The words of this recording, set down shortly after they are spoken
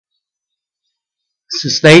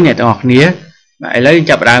sustain អ្នកទាំងអស់គ្នាបាទឥឡូវយើង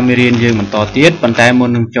ចាប់ផ្ដើមមេរៀនយើងបន្តទៀតប៉ុន្តែមុន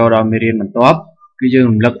នឹងចូលដល់មេរៀនបន្ទាប់គឺយើង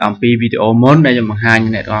រំលឹកអំពីវីដេអូមុនដែលខ្ញុំបង្ហាញ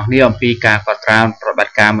អ្នកទាំងអស់គ្នាអំពីការកត់ត្រាប្រតិបត្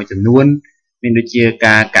តិការមួយចំនួនមានដូចជា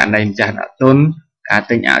ការករណីម្ចាស់ដាក់ទុនការ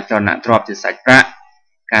ទិញអចលនទ្រព្យជាសាច់ប្រាក់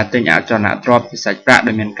ការទិញអចលនទ្រព្យជាសាច់ប្រាក់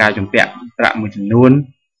ដែលមានការជំពាក់ប្រាក់មួយចំនួន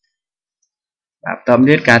បាទបន្ត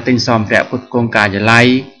ទៀតការទិញសម្ភារៈផ្គត់ផ្គង់ការិយាល័យ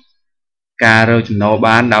ការរកចំណូល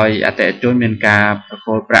បានដោយអតិថិជនមានការប្រគ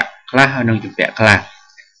ល់ប្រាក់ខ្លះហើយនឹងជំពាក់ខ្លះ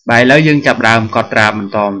បាទឥឡូវយើងចាប់ដើមកត់ត្រាប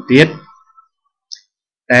ន្តទៀត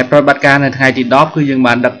តែប្រតិបត្តិការនៅថ្ងៃទី10គឺយើង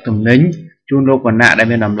បានដឹកទំនិញជូនលោកវណ្ណៈដែល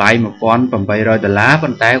មានតម្លៃ$1,800ប៉ុ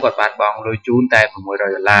ន្តែគាត់បានបង់លុយជូនតែ$600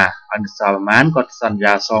ហើយនៅសល់ប្រមាណគាត់សន្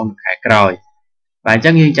យាសងនៅខែក្រោយបាទអញ្ចឹ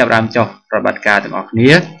ងយើងចាប់ដើមចុះប្រតិបត្តិការទាំងអស់គ្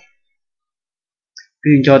នា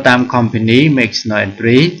គឺយើងចូលតាម company make no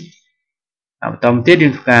entry បន្តមកទៀតយើ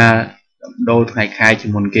ងធ្វើការដូរថ្ងៃខែជា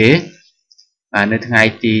មុនគេបាទនៅថ្ងៃ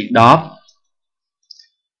ទី10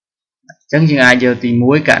អញ្ចឹងយើងអាចយកទី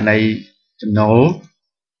1ករណីចំណូល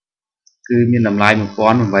គឺមានតម្លៃ$1,800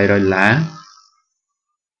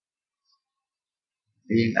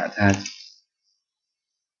យើងដាក់ថា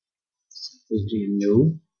renew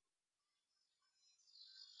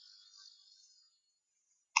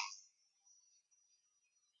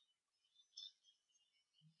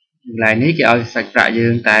កន្លែងនេះគេឲ្យសាច់ប្រាក់យើ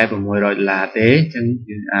ងតែ$600ទេអញ្ចឹង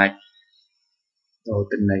យើងអាចដូរ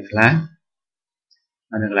ទិន្នន័យខ្លះ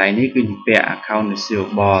ហើយនៅកន្លែងនេះគឺពាក់ account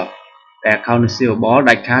receivable តែ account receivable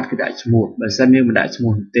ដាច់ខាតគឺដាក់ឈ្មោះបើសិនយើងមិនដាក់ឈ្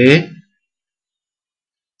មោះទេ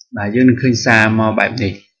បាទយើងនឹងឃើញសារមកបែប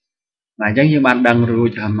នេះបាទអញ្ចឹងយើងបានដឹងរួច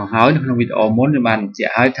មកហើយនៅក្នុងវីដេអូមុនយើងបានបញ្ជា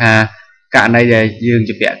ក់ហើយថាករណីដែលយើង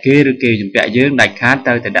ជំពាក់គេឬគេជំពាក់យើងដាច់ខាត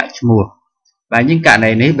ត្រូវតែដាក់ឈ្មោះបាទអញ្ចឹងករ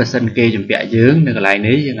ណីនេះបើសិនគេជំពាក់យើងនៅកន្លែង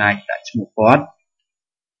នេះយើងអាចដាក់ឈ្មោះគាត់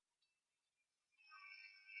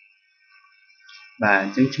បាទអ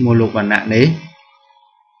ញ្ចឹងឈ្មោះលោកវណ្ណៈនេះ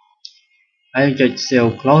ហើយចុច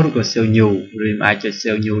save close ឬក៏ save new ឬអាចចុច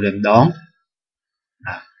save new តែម្ដង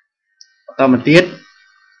បន្តមកទៀត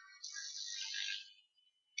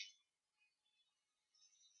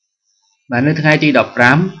បាទនៅថ្ងៃទី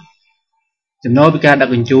15ចំណូលពីការដឹក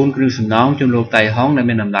ជញ្ជូនគ្រឿងសំណង់ជូនលោកតៃហុងដែល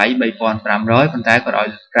មានតម្លៃ$3,500ប៉ុន្តែគាត់ឲ្យ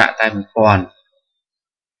ប្រាក់តែ$1,000អ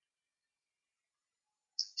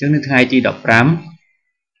ញ្ចឹងនៅថ្ងៃទី15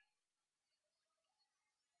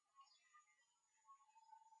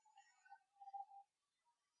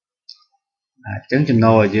អញ្ចឹងចំ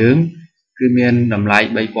ណូលរបស់យើងគឺមានតម្លៃ$3,500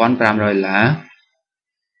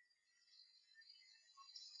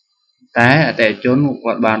តែអតិថិជន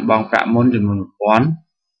គាត់បានបង់ប្រាក់មុនចំនួន$1,000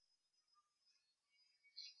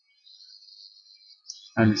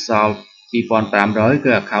ហើយសល់$2,500គឺ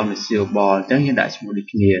account receivable អញ្ចឹងយើងដាក់ឈ្មោះដូច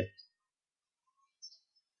គ្នា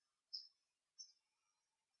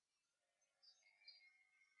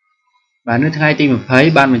បាទនៅថ្ងៃទី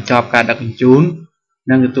20បានបញ្ចប់ការដឹកជញ្ជូន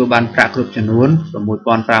និងទទួលបានប្រាក់គ្រប់ចំនួន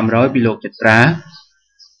$6,500ពីលោកចត្រា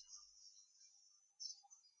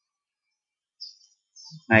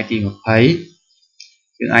ថ្ងៃទី20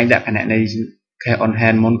យើងអាចដាក់គណនី cash on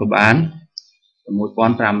hand មុនក៏បាន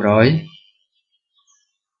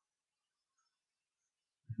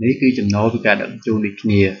$6,500នេះគឺចំណូលពីការដឹកជញ្ជូនដូចគ្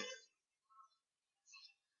នា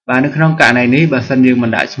បាទនៅក្នុងករណីនេះបើសិនយើងមិន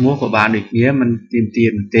ដាក់ឈ្មោះក៏បានដូចគ្នាមិនទាមទារ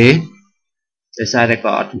នោះទេដោយសារតែ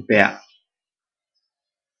គាត់អត់ជំពាក់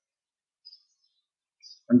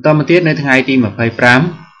បន្តមកទៀតនៅថ្ងៃទី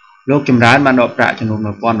25លោកចម្រើនបានដកប្រាក់ចំនួន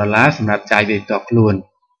$1,000សម្រាប់ចាយវាយផ្ទាល់ខ្លួន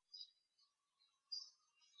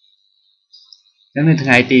អញ្ចឹងនៅថ្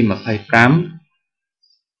ងៃទី25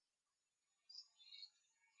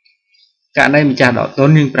ករណីម្ចាស់ដកទុន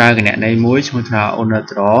យើងប្រើគណនីមួយឈ្មោះថា owner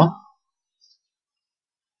draw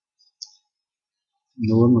ចំ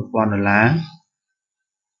នួន$1,000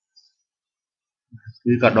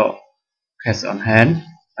គឺគាត់ដក cash on hand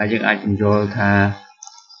ហើយយើងអាចបញ្យល់ថា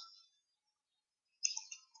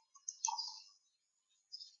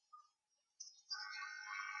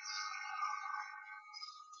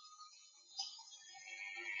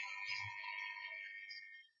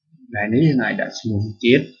ថ្ងៃនេះយើងអាចដាក់ឈ្មោះ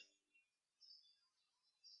ទៀត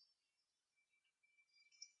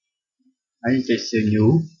ហើយចុច save new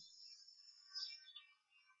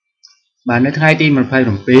បាទនៅថ្ងៃទី27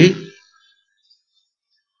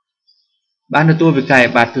បានទទួលវិក្កយ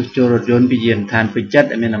បត្រជួសជុលរថយន្តពីយានដ្ឋានពេញចិត្ត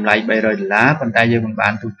ដែលមានតម្លៃ$300ប៉ុន្តែយើងមិនបា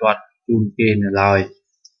នទូទាត់ជូនគេនៅឡើយ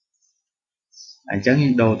អញ្ចឹងយើ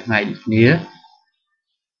ងដូរថ្ងៃដូចគ្នា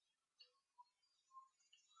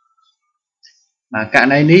បាទករ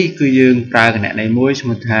ណីនេះគឺយើងប្រើគណនីមួយឈ្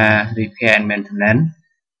មោះថា repair and maintenance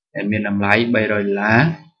ដែលមានតម្លៃ$300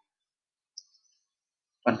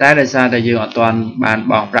ប៉ុន្តែដោយសារតែយើងអត់ទាន់បាន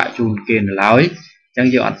បង់ប្រាក់ជូនគេនៅឡើយ chẳng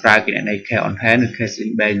dụប្រើcái này cash on hand cash in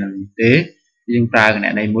bank là thế nhưngប្រើ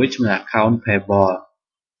cái này mới chung là account payable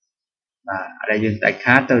và ở đây dương tại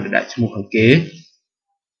khác tôi đã chung một kế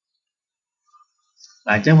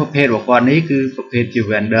và trongประเภทอุปกรณ์นี้คือประเภทจิว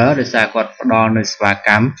เวนเดอร์โดยสากลประดองในสภาก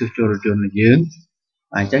รรมจุดจุดจุดในยืง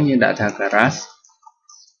và chẳng như đã thà garage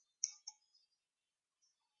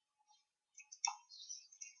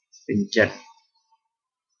bình chật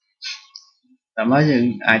và mới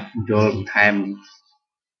những ai rồi thèm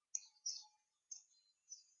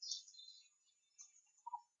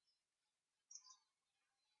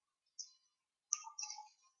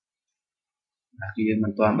khi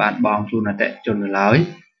mình toàn bạn bom chu là tệ chôn lưới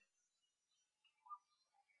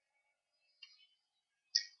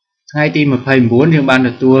ngayที24យើងបានទ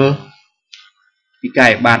ទួលពីកា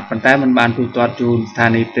យបាទប៉ុន្តែมันបានទូទាត់ជូនស្ថា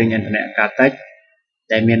នីយ៍ប្រេងឥន្ធនៈកាតិច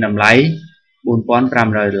ដែលមានតម្លៃ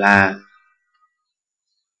$4,500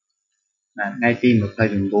ថ្ងៃទី29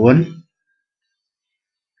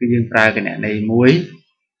គឺយើងប្រើគណនីមួយ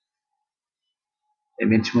ដែល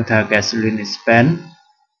មានឈ្មោះថា gasoline expense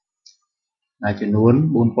ចំនួន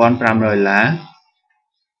$4,500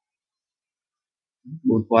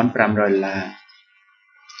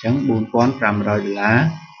 ចឹង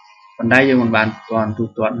$4,500ប៉ុន្តែយើងមិនបានទាន់ទូ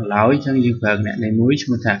ទាត់ឡើយចឹងយើងប្រើគណនីមួយឈ្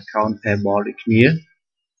មោះថា account payable ដូចគ្នា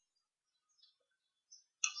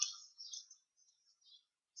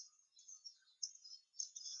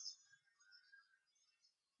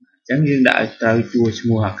ចឹងយើងដាក់ឲ្យត្រូវជួឈ្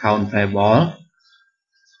មោះ account payable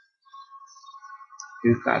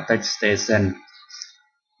គឺ Caltex station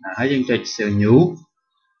ហើយយើងចុច save new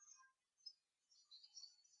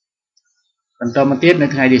បន្តមកទៀតនៅ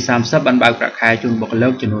ថ្ងៃទី30បានបើកប្រាក់ខែជូនបុគ្គលិ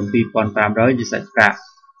កចំនួន$2,500ជាសាច់ប្រាក់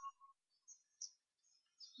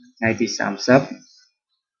ថ្ងៃទី30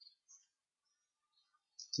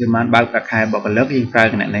ជាបានបើកប្រាក់ខែបុគ្គលិកយើងប្រើ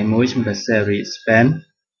គណនីមួយឈ្មោះថា salary expense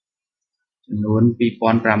ចំនួន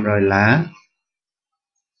$2,500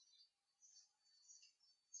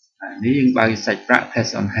នេះយើងបើកសាច់ប្រាក់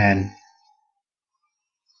cash on hand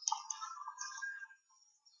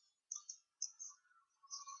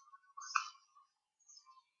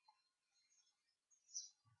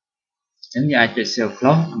ចឹងយើងអាចចុច save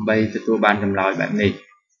close ដើម្បីទទួលបានចម្លើយបែបនេះ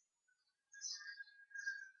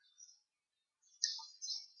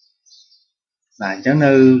បាទអញ្ចឹង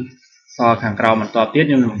នៅសល់ខាងក្រោមបន្តទៀត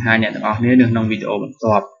ខ្ញុំនឹងបង្ហាញអ្នកទាំងអស់គ្នានៅក្នុងវីដេអូបន្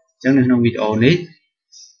ទាប់អញ្ចឹងនៅក្នុងវីដេអូនេះ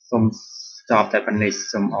សូមចប់តែប៉ុណ្ណេះ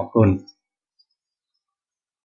សូមអរគុណ